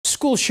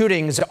School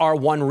shootings are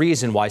one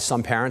reason why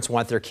some parents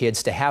want their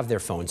kids to have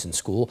their phones in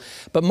school,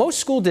 but most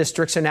school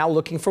districts are now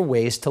looking for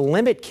ways to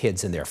limit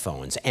kids and their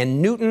phones,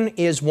 and Newton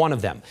is one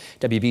of them.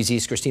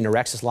 WBZ's Kristina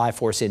Rex is live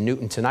for us in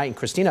Newton tonight. And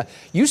Kristina,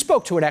 you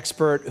spoke to an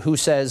expert who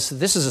says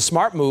this is a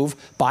smart move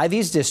by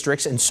these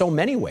districts in so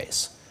many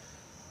ways.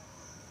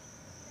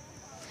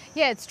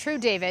 Yeah, it's true,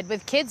 David.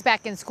 With kids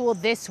back in school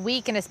this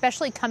week, and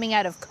especially coming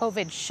out of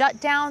COVID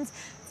shutdowns,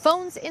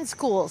 phones in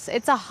schools,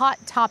 it's a hot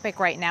topic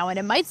right now, and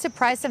it might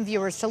surprise some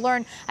viewers to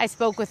learn. I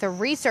spoke with a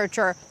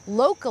researcher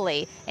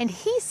locally, and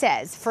he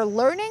says for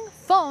learning,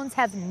 phones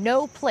have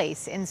no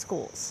place in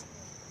schools.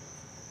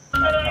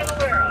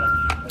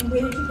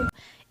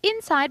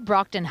 Inside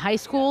Brockton High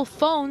School,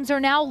 phones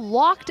are now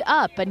locked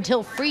up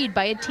until freed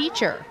by a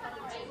teacher.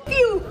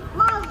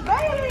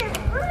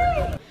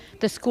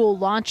 The school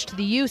launched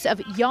the use of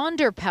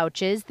Yonder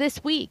pouches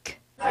this week.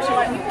 There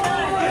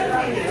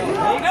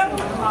you go.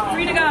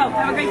 Free to go.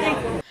 Have a great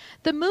day.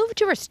 The move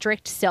to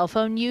restrict cell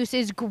phone use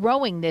is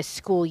growing this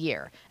school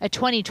year. A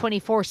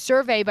 2024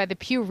 survey by the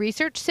Pew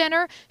Research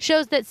Center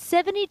shows that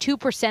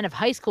 72% of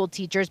high school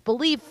teachers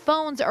believe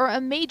phones are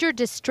a major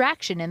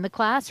distraction in the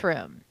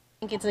classroom.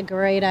 I think it's a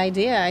great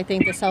idea. I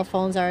think the cell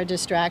phones are a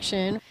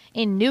distraction.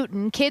 In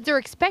Newton, kids are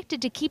expected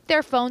to keep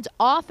their phones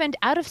off and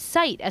out of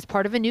sight as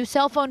part of a new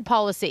cell phone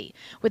policy,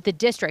 with the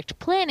district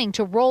planning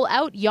to roll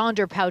out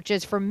Yonder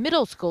pouches for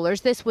middle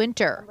schoolers this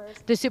winter.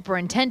 The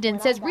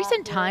superintendent says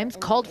recent times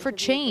called for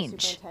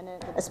change.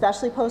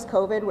 Especially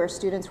post-COVID, where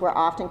students were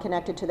often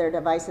connected to their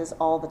devices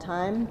all the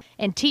time.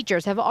 And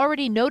teachers have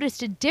already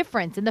noticed a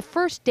difference in the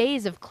first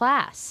days of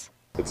class.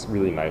 It's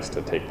really nice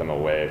to take them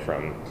away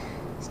from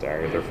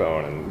staring at their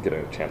phone and get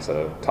a chance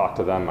to talk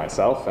to them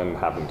myself and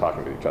have them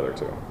talking to each other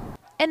too.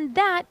 And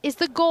that is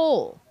the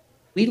goal.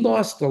 We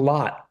lost a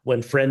lot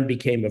when friend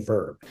became a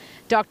verb.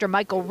 Dr.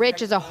 Michael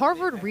Rich is a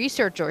Harvard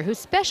researcher who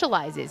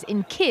specializes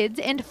in kids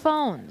and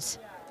phones.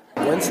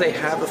 Once they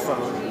have a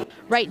phone.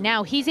 Right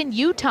now, he's in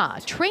Utah,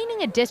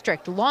 training a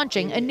district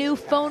launching a new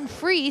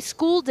phone-free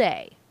school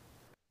day.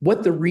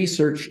 What the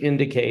research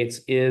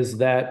indicates is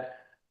that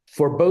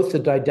for both the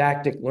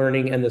didactic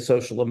learning and the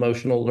social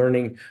emotional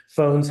learning,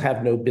 phones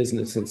have no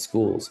business in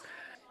schools.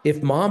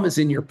 If mom is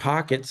in your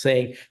pocket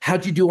saying,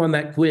 how'd you do on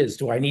that quiz?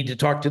 Do I need to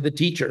talk to the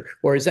teacher?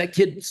 Or is that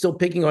kid still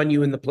picking on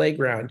you in the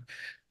playground?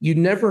 You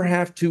never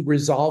have to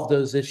resolve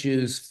those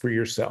issues for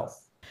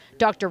yourself.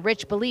 Dr.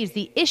 Rich believes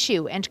the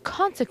issue and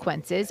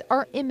consequences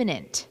are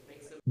imminent.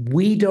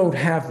 We don't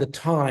have the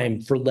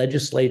time for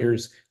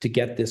legislators to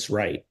get this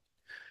right.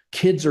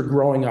 Kids are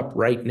growing up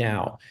right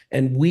now,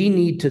 and we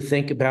need to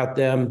think about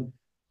them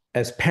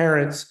as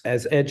parents,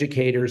 as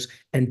educators,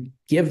 and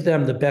give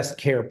them the best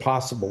care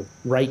possible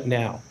right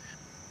now.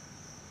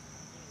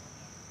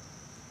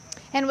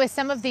 And with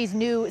some of these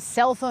new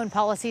cell phone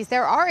policies,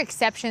 there are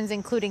exceptions,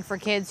 including for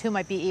kids who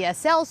might be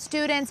ESL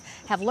students,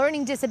 have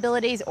learning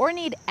disabilities, or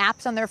need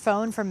apps on their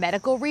phone for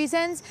medical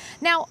reasons.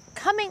 Now,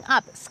 coming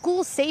up,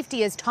 school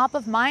safety is top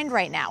of mind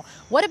right now.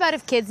 What about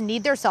if kids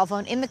need their cell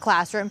phone in the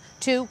classroom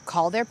to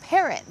call their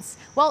parents?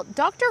 Well,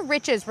 Dr.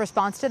 Rich's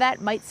response to that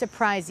might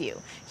surprise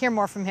you. Hear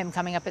more from him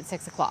coming up at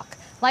 6 o'clock.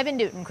 Live in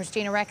Newton,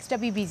 Kristina Rex,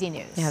 WBZ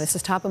News. Yeah, this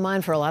is top of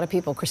mind for a lot of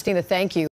people. Kristina, thank you.